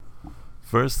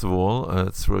First of all,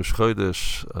 it's Rosh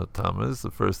Chodesh Tammuz,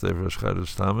 the first day of Rosh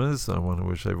Chodesh Tammuz. I want to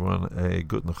wish everyone a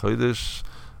good Chodesh,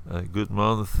 a good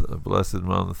month, a blessed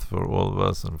month for all of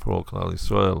us and for all Klal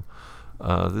Yisrael.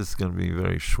 This is going to be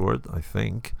very short, I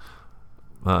think.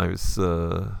 I was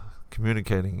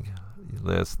communicating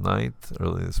last night,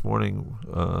 early this morning,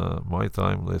 my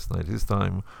time, last night his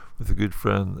time, with a good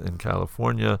friend in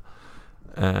California,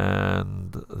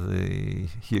 and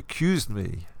he accused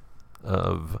me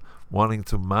of wanting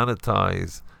to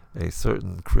monetize a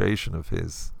certain creation of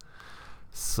his.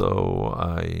 So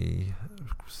I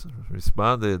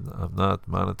responded, I'm not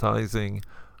monetizing,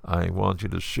 I want you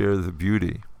to share the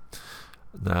beauty.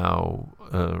 Now,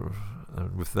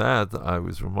 with that, I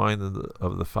was reminded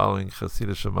of the following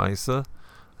Chassidish Maisa,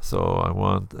 so I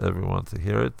want everyone to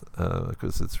hear it,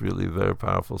 because it's really a very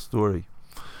powerful story.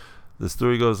 The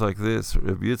story goes like this.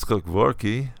 Rabbi Yitzchak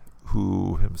Vorki,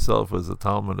 who himself was a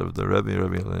Talmud of the Rabbi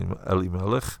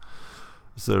Elimelech.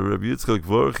 So Rabbi Yitzchak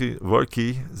Vorki,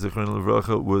 Zichron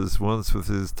Levracha, was once with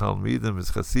his Talmidim,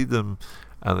 his Chassidim,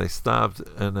 and they stopped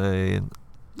in a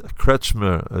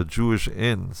Kretschmer, a Jewish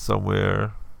inn,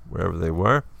 somewhere, wherever they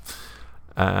were.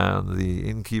 And the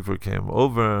innkeeper came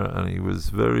over, and he was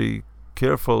very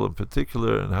careful and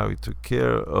particular in how he took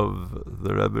care of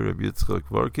the Rabbi Yitzchak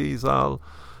Vorki Zal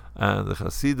and the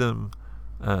Chassidim,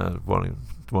 and wanting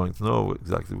to know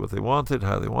exactly what they wanted,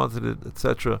 how they wanted it,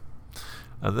 etc.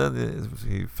 And then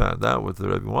he found out what the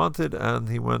Rebbe wanted, and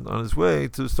he went on his way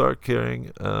to start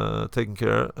taking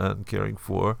care and caring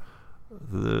for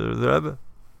the Rebbe.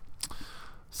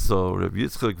 So Rabbi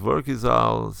Yitzchak Vorki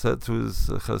Zal said to his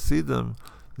Hasidim,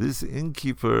 this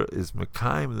innkeeper is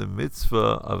Mekayim the mitzvah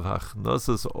of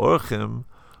Hachnosas Orchim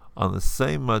on the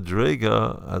same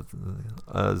madrega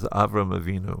as Avram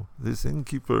Avinu. This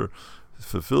innkeeper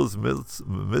fulfills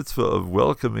mitzvah of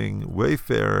welcoming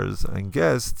wayfarers and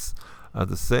guests at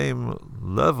the same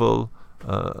level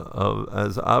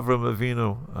as Avram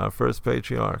Avinu, our first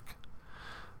patriarch.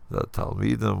 The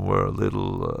Talmidim were a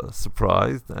little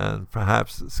surprised and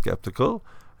perhaps skeptical,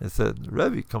 and said,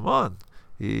 Rebbe, come on,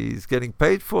 he's getting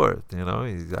paid for it.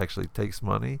 He actually takes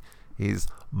money. He's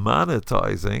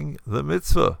monetizing the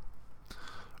mitzvah.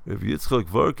 Rabbi Yitzchak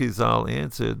Vorki Zal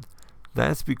answered,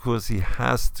 that's because he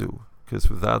has to, because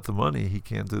without the money he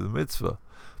can't do the mitzvah.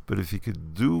 But if he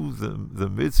could do the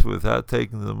mitzvah without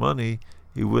taking the money,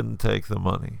 he wouldn't take the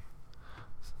money.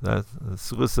 That's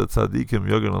Suchas Tzadikim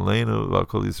Yogan Aleinu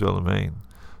V'Kol Yisrael Amen.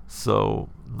 So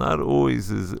not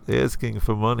always is asking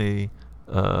for money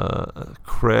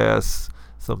crass.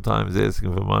 Sometimes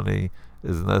asking for money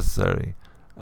is necessary.